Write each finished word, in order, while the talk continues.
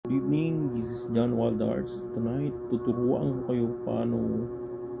Good evening, this is John Waldarts. Tonight, tuturuan ko kayo paano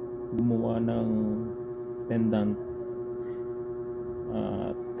gumawa ng pendant.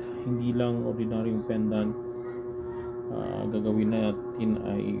 At hindi lang ordinaryong pendant. Gagawin natin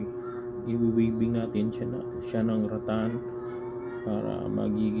ay i-weaving natin siya ng rattan para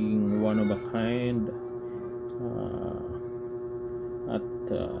magiging one of a kind.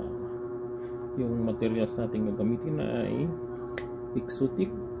 Yung materials natin gagamitin ay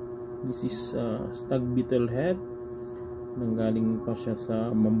exotic. This is stag beetle head, nanggaling pa siya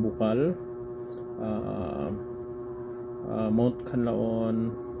sa Mambukal, Mount Canlaon,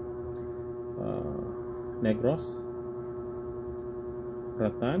 Negros,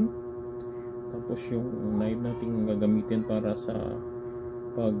 Rattan. Tapos yung knife natin gagamitin para sa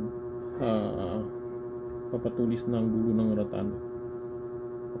papatulis ng dulo ng rattan.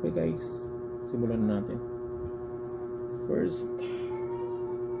 Okay guys, simulan natin. First,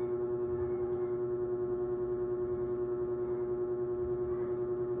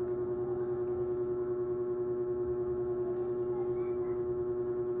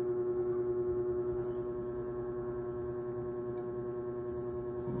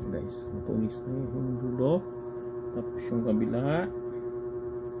 guys, matulis na yung dulo, tapos yung kabila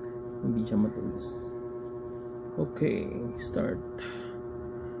hindi siya matulis. Okay, start.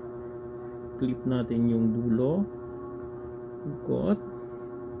 Clip natin yung dulo, ikot,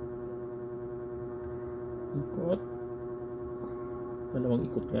 dalawang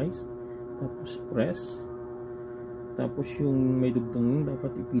ikot guys, tapos press, tapos yung may dugtong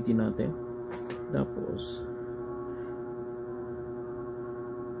dapat ipitin natin, tapos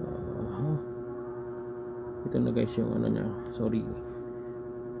ito na guys yung ano nya, sorry,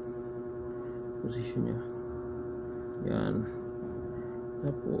 position nya yan,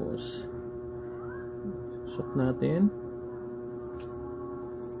 tapos susot natin,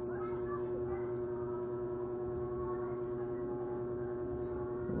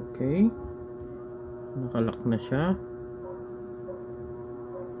 okay, nakalak na siya,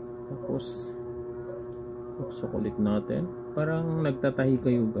 tapos susok ulit natin, parang nagtatahi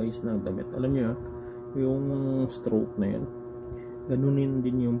kayo guys ng damit, alam nyo yung stroke na yun, ganunin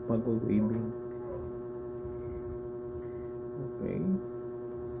din yung pag-waving. Okay,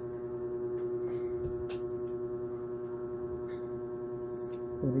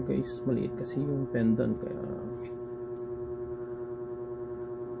 sorry guys, maliit kasi yung pendant kaya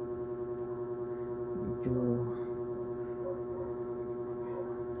medyo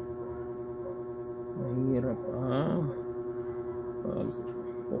mahirap pag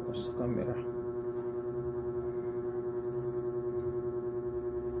focus sa camera.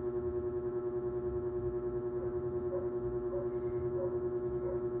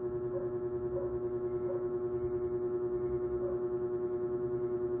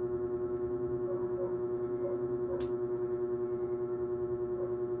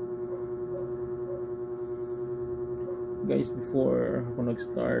 Guys, before ako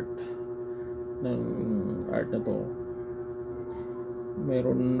nag-start ng art na to,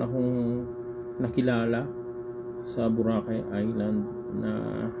 mayroon akong nakilala sa Boracay Island na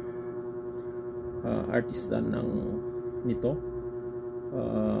artista nito.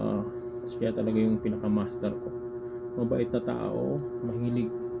 Siya talaga yung pinaka-master ko. Mabait na tao, mahilig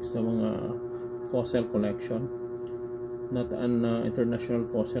sa mga fossil collection, not an international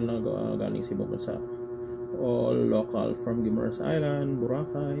fossil na galing sa ibang bansa, all local from Guimaras Island,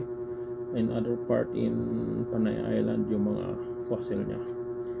 Boracay, and other part in Panay Island yung mga fossil niya.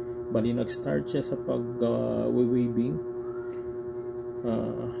 Bali nag-start siya sa pag-weaving.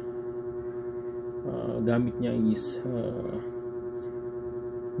 Gamit niya is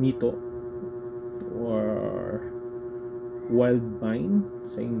nito or wild vine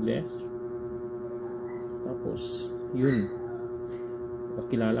sa English. Tapos yun,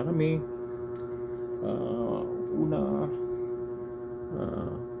 kakilala kami.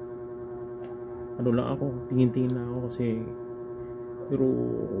 Ano lang ako, tingin-tingin na ako kasi, pero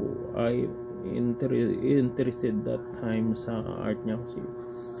I interested that time sa art niya kasi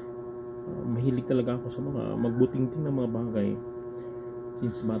mahilig talaga ako sa mga magbuting-ting na mga bagay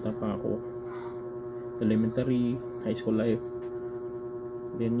since bata pa ako, elementary, high school life.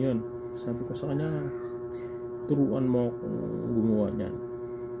 Then yun, sabi ko sa kanya, turuan mo kung gumawa niyan.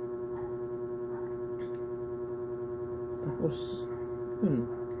 Tapos yun,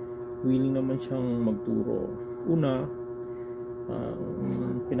 willing naman siyang magturo. Una,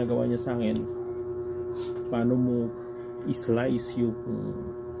 pinagawa niya sa akin paano mo i-slice yung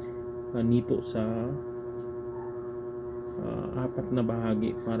nito sa apat na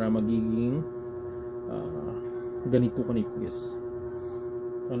bahagi para magiging ganito kanipis.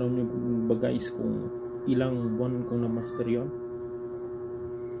 Alam nyo ba guys kung ilang buwan kong na-master yun?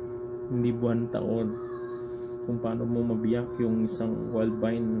 Hindi buwan, taon. Kung paano mo mabiyak yung isang wild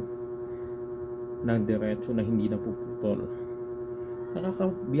vine na diretso na hindi napuputol.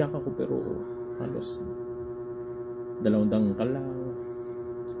 Nakakabiyak ako pero halos 2 dangkal lang,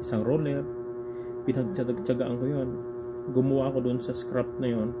 isang roller. Pinagtyagaan ko yun. Gumawa ako doon sa scrap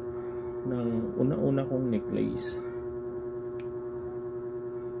na yon ng una-una kong necklace.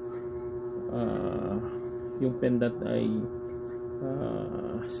 Yung pendant ay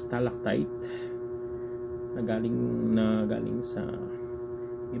stalactite na galing sa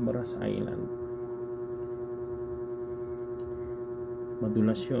Ibaras Island.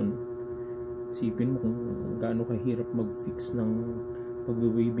 Madulas yun. Isipin mo kung gaano kahirap mag-fix ng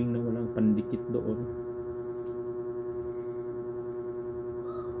pag-waving na walang pandikit doon.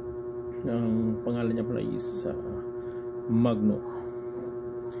 Ang pangalan niya pala is Magno.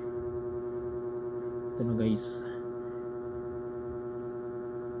 Ito na guys.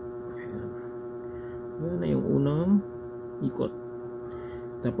 Yan na yung unang ikot.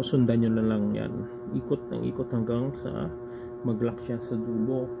 Tapos sundan nyo na lang yan. Ikot ng ikot hanggang sa mag-lock siya sa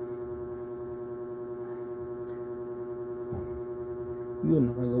dulo.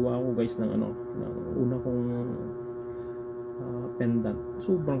 Yun, nakagawa ko guys ng ng una kong pendant.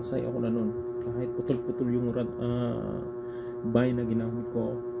 Sobrang saya ko na nun. Kahit putol-putol yung vine na ginamit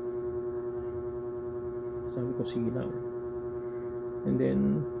ko. Sabi ko sige lang. And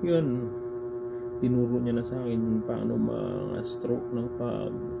then, yun, tinuro niya na sa akin paano ma-stroke ng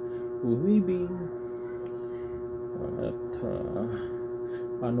pag-weaving at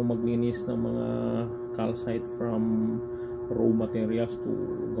paano maglinis ng mga calcite from raw materials to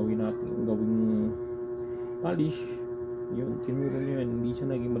gawing polish. Yun, tinuro niya yan. Hindi siya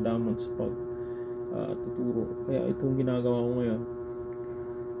naging madamot sa pag tuturo. Kaya itong ginagawa ko ngayon,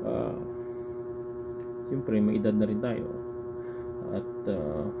 siyempre may edad na rin tayo at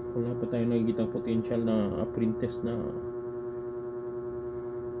wala pa tayo nakikita potential na apprentice na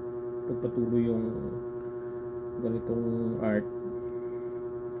pagpatuloy yung ganitong art.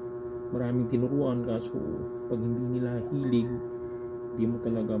 Maraming tinuruan, kaso pag hindi nila hilig, hindi mo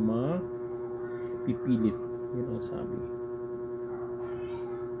talaga mapipilit. Yun ang sabi.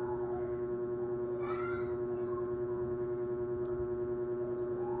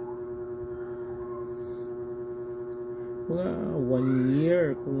 Mga 1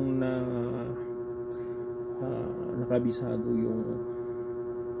 year kung nakabisado yung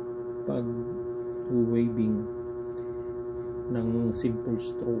pag-waving ng simple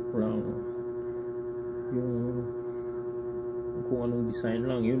stroke lang, yung kung anong design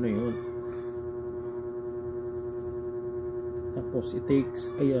lang, yun na yun. Tapos it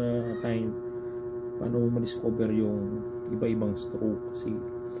takes time paano mo ma-discover yung iba-ibang stroke, kasi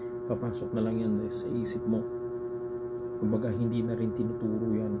papasok na lang yan sa isip mo. Kumbaga hindi na rin tinuturo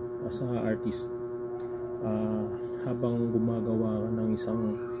yan as a artist. Habang gumagawa ka ng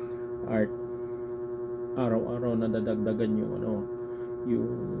isang art, araw-araw na dadagdagan yung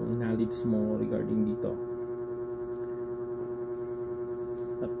yung knowledge mo regarding dito.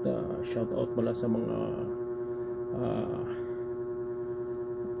 At shout out pala sa mga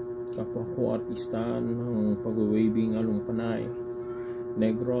kapwa ko artista ng pag-waving along Panay,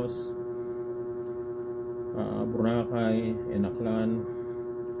 Negros, Boracay, Enaklan,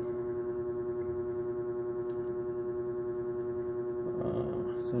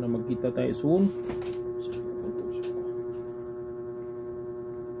 sana magkita tayo soon.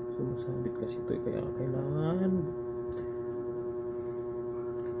 Sumasabit kasi ito, kaya kailangan.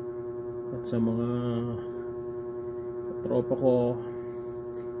 At sa mga tropa ko,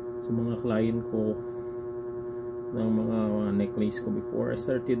 sa mga client ko ng mga necklace ko before, I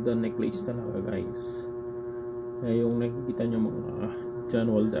started the necklace talaga guys. Kaya yung nakikita nyo mga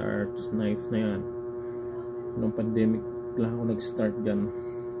John Walder Arts knife na yan, nung pandemic lang ako nag-start dyan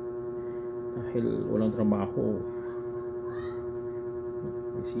dahil walang trabaho.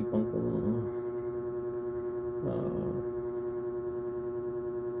 Isipan kong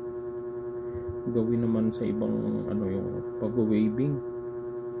gawin naman sa ibang yung pag-waving,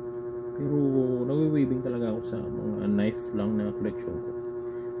 pero nag-waving talaga ako sa mga knife lang na collection ko,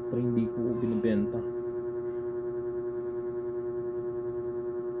 pero hindi ko binibenta.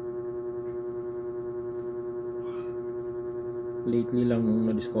 Lately lang nung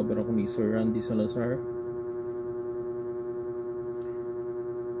na-discover ako ni Sir Randy Salazar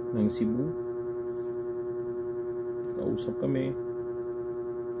ng Cebu, kausap kami,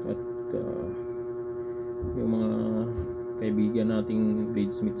 at yung mga kaibigan nating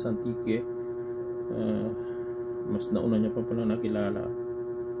bladesmith sa Antique, mas nauna niya pa pala nakilala.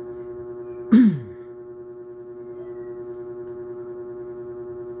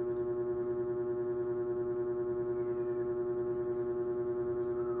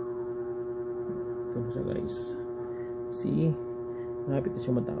 Finally, malapit na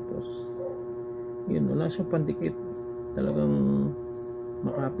siya matapos. Yun, wala siyang pandikit. Talagang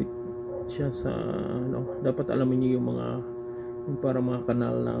makapit siya sa ano, dapat alamin niyo yung mga yung para mga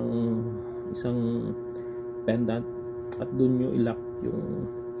kanal ng isang pendant at dun nyo ilock yung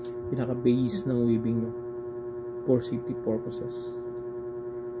pinaka base ng weaving nyo for safety purposes.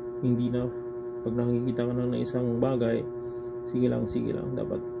 Hindi na pag nakikita ka na ng isang bagay, sige lang,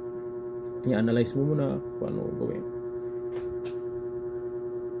 dapat i-analyze mo muna paano gawin.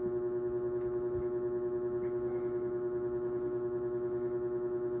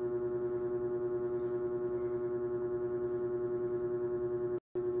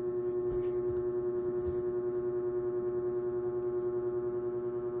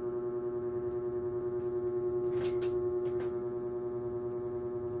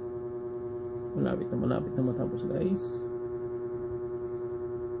 Malapit na matapos, guys.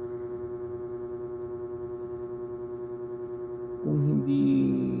 Kung hindi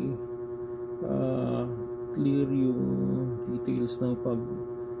clear yung details ng pag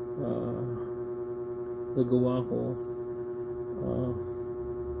gagawa ko,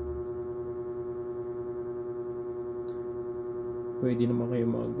 pwede naman kayo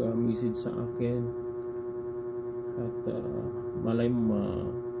mag-message sa akin at malay mo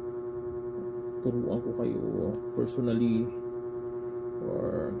turuan ko kayo personally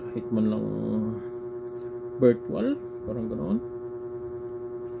or kahit man lang virtual, parang ganoon.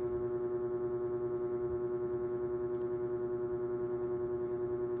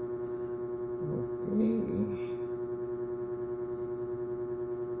 Okay,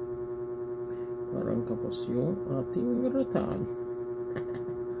 parang kapos yung ating rattan.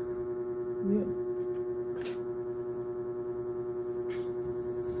 Yeah.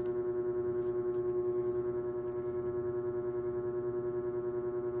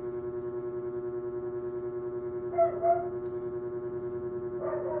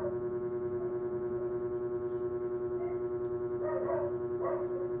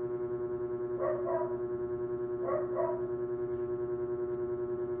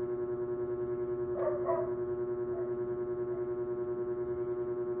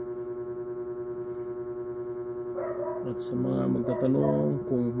 At sa mga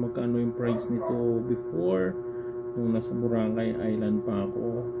magtatanong kung magkano yung price nito before, nung nasa Boracay Island pa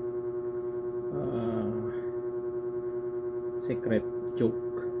ako, secret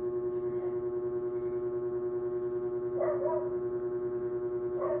joke.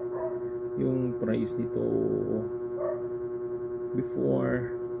 Yung price nito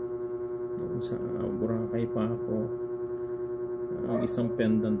before, nung sa Boracay pa ako, ang isang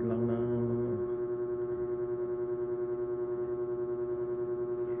pendant lang ng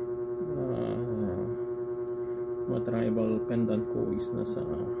mga tribal pendant ko is nasa,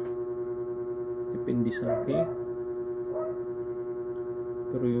 depende sa akin,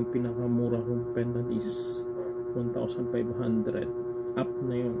 pero yung pinakamura kong pendant is 1,500 up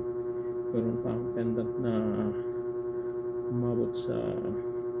na yun. Pero pa ang pendant na umabot sa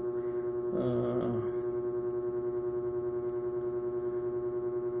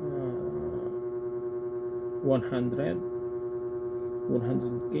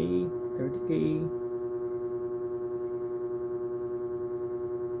 100K, 30K,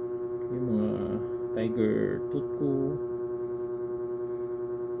 yung mga tiger tooth ko,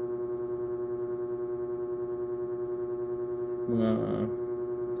 mga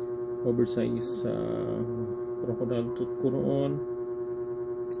oversize crocodile tooth ko noon,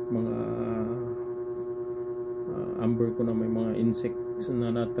 mga amber ko na may mga insects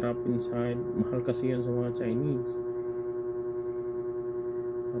na na-trap inside. Mahal kasi yan sa mga Chinese.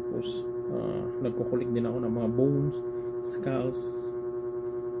 Tapos nagkukulik din ako ng mga bones, skulls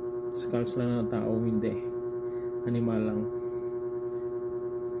lang ng tao, hindi animal lang.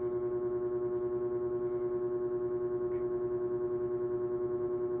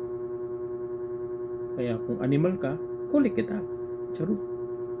 Kaya kung animal ka, kulik kita. Charot.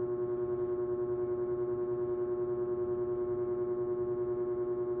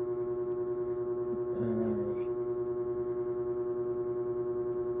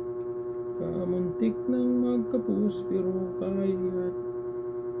 Kamuntik nang magkapos pero kahit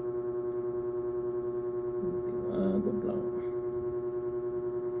agad lang.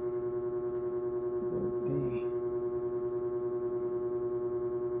 Okay.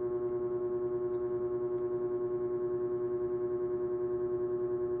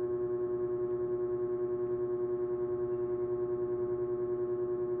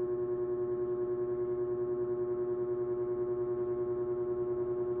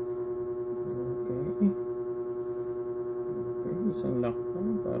 Isang lock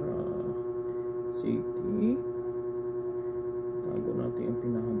lang para safety.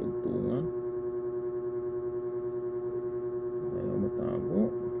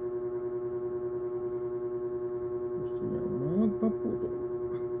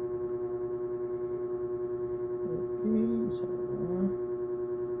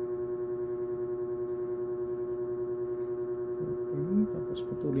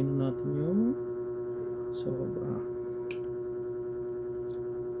 natin yung sobra.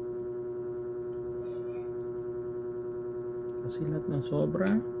 Kasi lahat ng sobra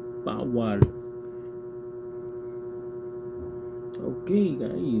bawal. Okay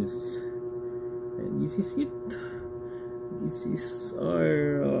guys, and this is it. This is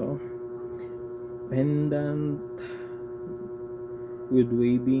our pendant with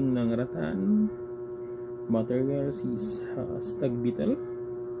waving ng rattan. Materials is stag beetle.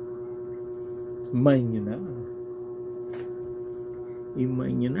 Imay nyo na.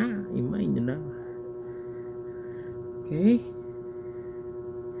 Imay nyo na. Imay nyo na. Okay.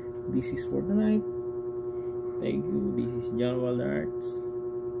 This is for the night. Thank you. This is John Wild Arts.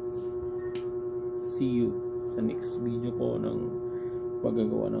 See you sa next video ko ng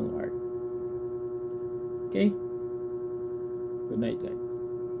paggagawa ng art. Okay? Good night guys.